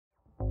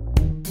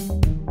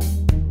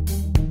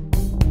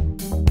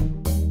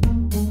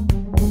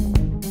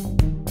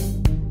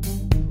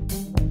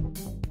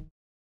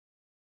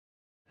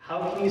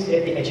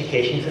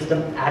education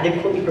system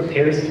adequately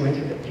prepares students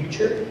for the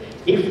future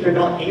if they're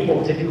not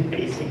able to do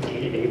basic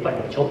day-to-day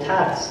financial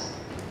tasks.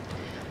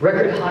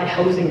 Record high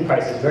housing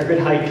prices, record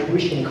high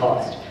tuition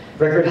cost,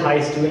 record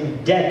high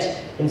student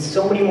debt, and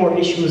so many more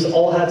issues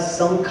all have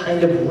some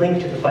kind of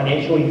link to the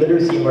financial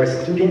illiteracy of our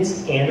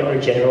students and our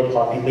general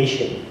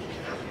population.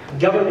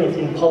 Governments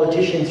and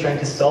politicians trying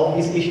to solve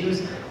these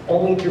issues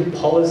only through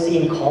policy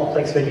and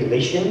complex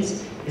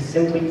regulations is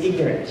simply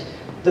ignorant.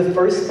 The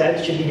first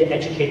step should be to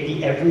educate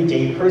the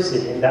everyday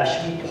person, and that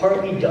should be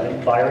partly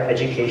done by our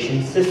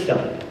education system.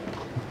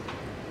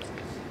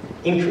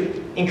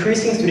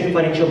 Increasing student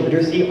financial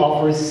literacy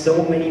offers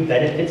so many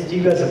benefits to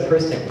you as a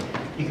person.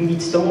 You can be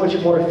so much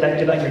more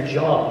effective at your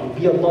job, you'll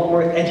be a lot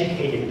more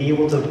educated, be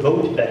able to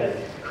vote better,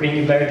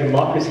 creating a better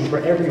democracy for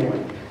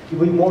everyone.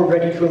 You'll be more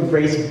ready to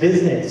embrace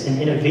business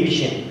and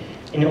innovation,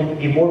 and it'll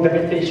be more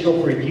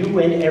beneficial for you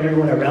and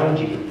everyone around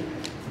you.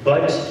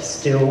 But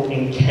still,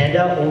 in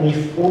Canada, only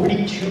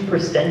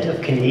 42%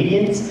 of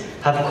Canadians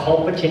have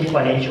competent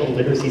financial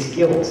literacy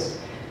skills,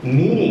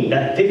 meaning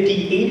that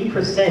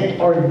 58%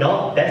 are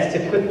not best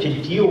equipped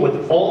to deal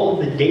with all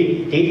of the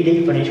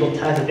day-to-day financial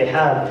tasks that they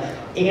have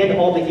and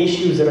all the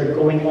issues that are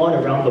going on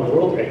around the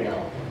world right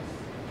now.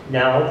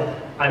 Now,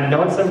 I'm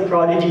not some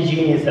prodigy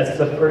genius that's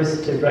the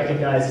first to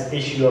recognize this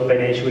issue of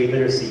financial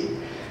illiteracy.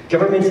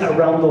 Governments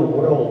around the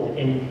world,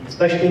 and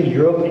especially in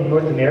Europe and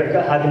North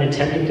America, have been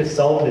attempting to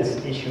solve this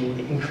issue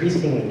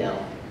increasingly now.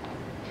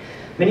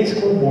 Many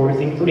school boards,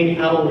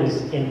 including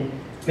ours in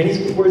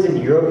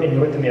Europe and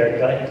North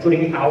America,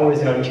 including ours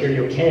in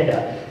Ontario,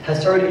 Canada, have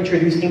started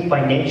introducing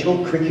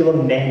financial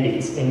curriculum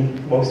mandates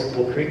in most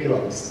school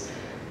curriculums.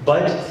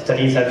 But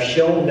studies have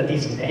shown that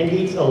these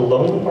mandates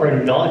alone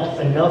are not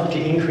enough to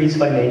increase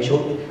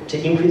financial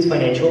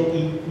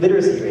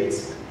literacy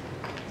rates.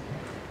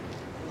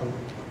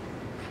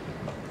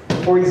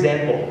 For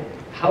example,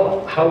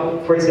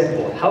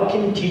 how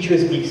can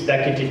teachers be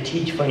expected to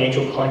teach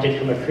financial content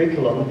from a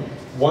curriculum,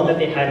 one, that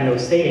they have no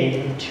say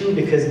in, and two,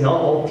 because not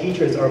all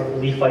teachers are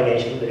fully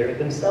financially literate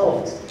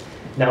themselves?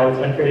 Now, it's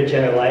unfair to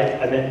generalize.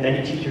 I met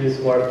many teachers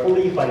who are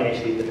fully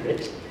financially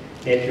literate.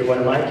 And if you're one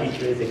of my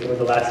teachers, ignore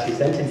the last two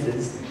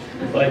sentences.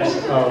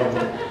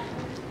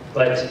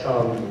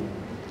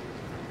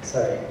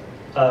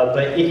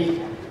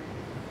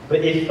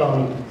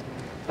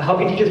 How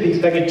can teachers be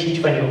expected to teach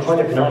financial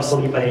content if not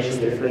fully financially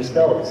literate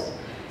themselves?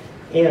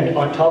 And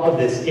on top of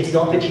this, it's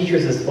not the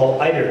teachers'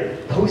 fault either.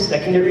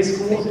 Post-secondary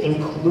schools,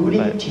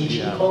 including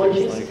teaching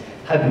colleges,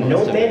 have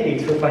no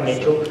mandates for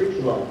financial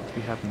curriculum,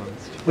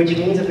 which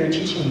means that they're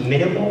teaching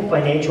minimal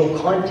financial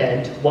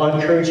content while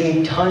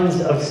encouraging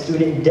tons of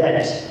student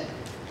debt.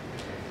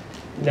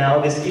 Now,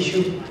 this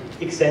issue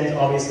extends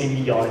obviously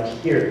beyond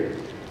here.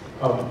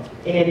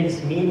 And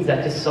this means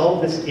that to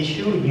solve this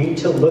issue, you need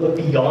to look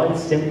beyond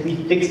simply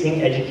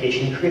fixing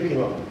education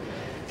curriculum.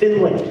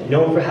 Finland,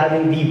 known for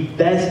having the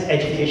best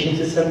education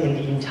system in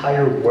the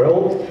entire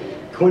world,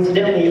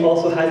 coincidentally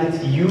also has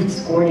its youth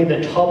scoring in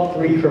the top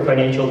 3 for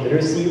financial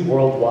literacy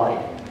worldwide.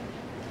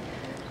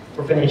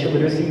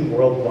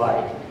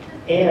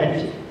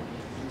 And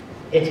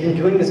it's been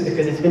doing this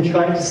because it's been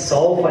trying to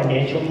solve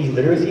financial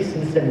illiteracy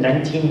since the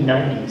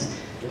 1990s,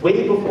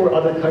 way before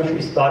other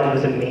countries thought it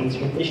was a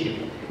mainstream issue.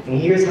 And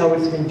here's how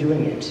it's been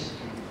doing it.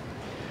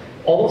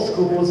 All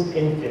schools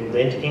in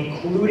Finland,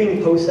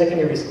 including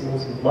post-secondary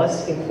schools,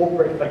 must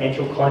incorporate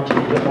financial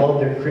content into all of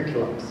their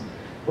curriculums.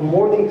 But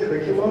more than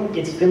curriculum,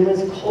 it's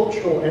Finland's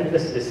cultural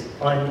emphasis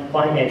on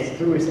finance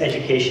through its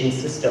education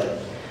system.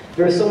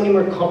 There are so many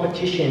more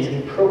competitions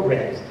and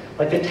programs,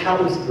 like the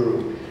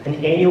Talousguru, an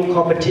annual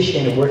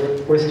competition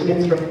where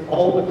students from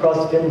all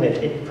across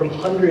Finland, from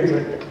hundreds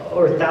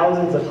or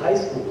thousands of high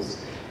schools,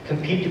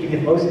 compete to be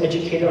the most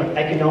educated on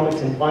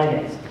economics and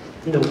finance.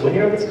 And the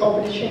winner of this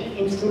competition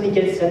instantly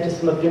gets sent to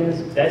some of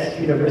Finland's best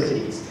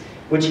universities,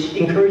 which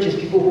encourages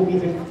people who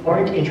even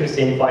aren't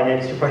interested in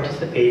finance to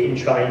participate and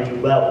try and do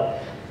well.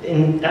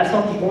 And that's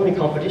not the only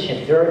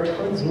competition. There are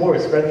tons more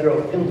spread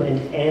throughout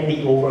Finland and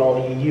the overall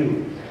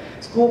EU.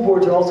 School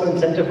boards are also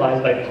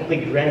incentivized by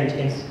public grant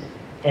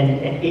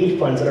and aid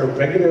funds that are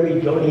regularly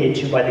donated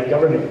to by the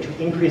government to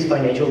increase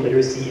financial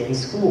literacy in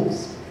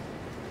schools.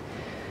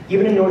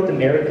 Even in North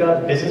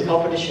America, business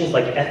competitions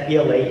like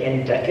FBLA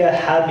and DECA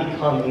have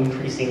become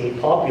increasingly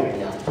popular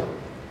now.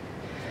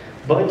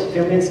 But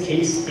Finland's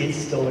case is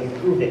still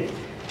improving.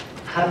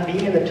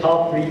 Being in the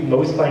top 3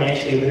 most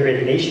financially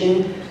literate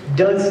nation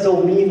does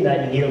still mean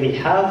that nearly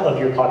half of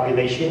your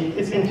population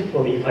isn't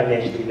fully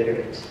financially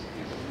literate.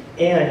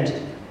 And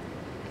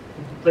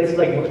places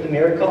like North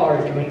America are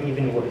doing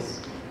even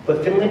worse.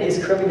 But Finland is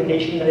currently the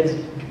nation that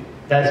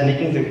is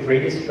making the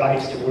greatest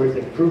strides towards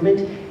improvement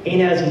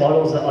and has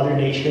models that other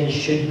nations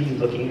should be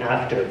looking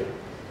after.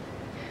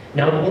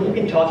 Now, we've only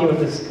been talking about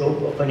the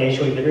scope of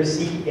financial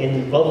literacy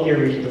in wealthier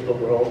regions of the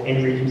world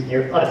and regions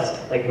near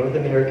us, like North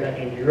America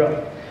and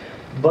Europe,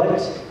 but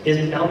is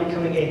now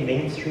becoming a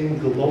mainstream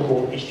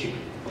global issue.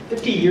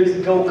 50 years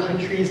ago,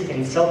 countries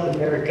in South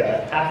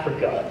America,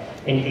 Africa,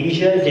 and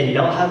Asia did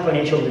not have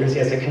financial literacy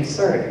as a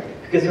concern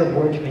because there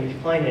weren't many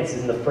finances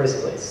in the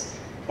first place.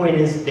 point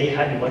is, they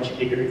had much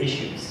bigger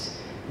issues.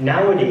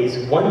 Nowadays,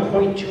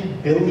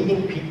 1.2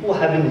 billion people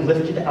have been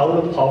lifted out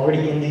of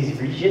poverty in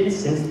these regions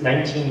since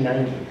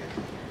 1990,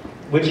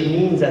 which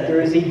means that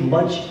there is a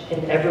much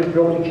and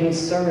ever-growing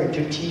concern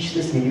to teach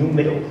this new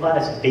middle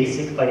class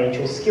basic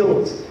financial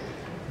skills.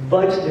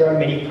 But there are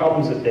many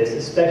problems with this,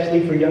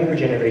 especially for younger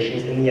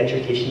generations in the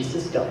education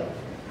system.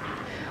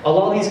 A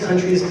lot of these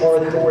countries are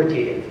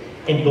authoritative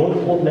and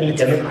don't hold many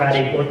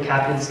democratic or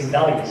capitalistic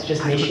values, such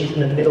as nations in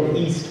the Middle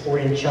East or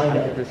in China.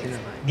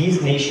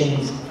 These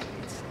nations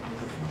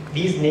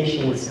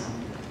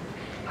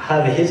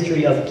have a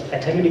history of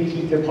attempting to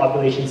keep their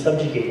population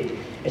subjugated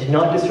and to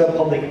not disrupt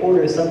public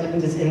order.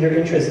 Sometimes it's in their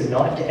interest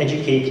not to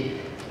educate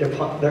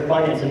their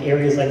finance in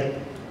areas like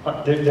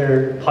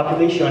their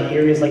population on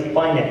areas like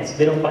finance.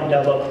 They don't find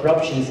out about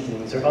corruption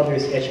schemes or other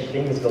sketchy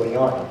things going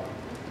on.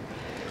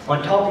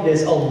 On top of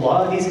this, a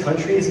lot of these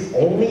countries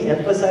only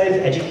emphasize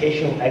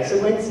educational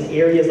excellence in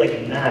areas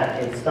like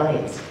math and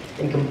science,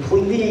 and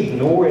completely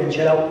ignore and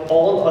shut out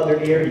all other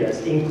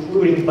areas,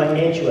 including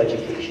financial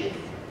education.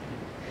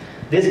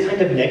 This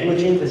kind of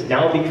negligence is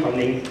now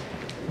becoming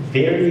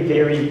very,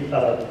 very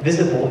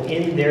visible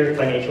in their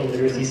financial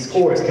literacy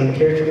scores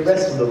compared to the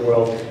rest of the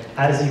world,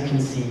 as you can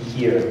see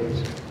here.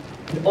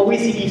 The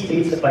OECD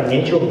states that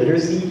financial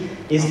literacy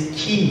is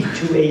key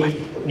to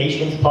a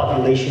nation's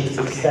population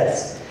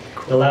success.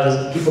 It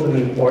allows people to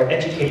be more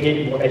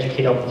educated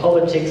on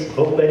politics,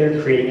 vote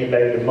better, creating a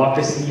better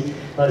democracy.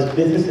 It allows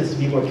businesses to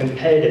be more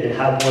competitive and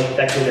have more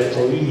effective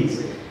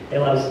employees. It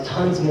allows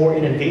tons more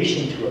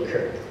innovation to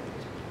occur.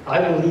 I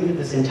believe that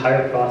this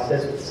entire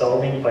process with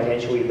solving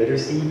financial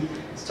illiteracy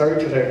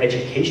starts with our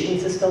education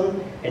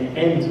system and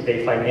ends with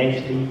a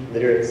financially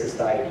literate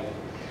society.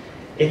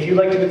 If you'd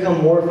like to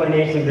become more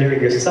financially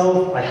literate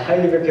yourself, I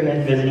highly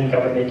recommend visiting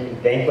government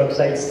and bank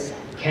websites.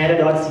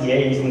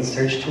 Canada.ca, using the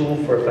search tool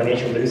for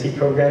financial literacy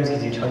programs,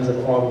 gives you tons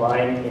of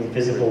online and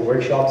physical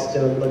workshops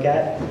to look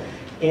at.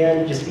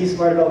 And just be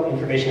smart about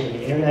information on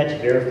the internet,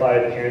 verify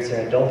with parents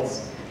and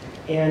adults.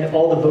 And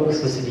all the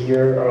books listed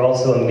here are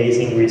also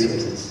amazing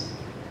resources.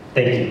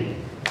 Thank you.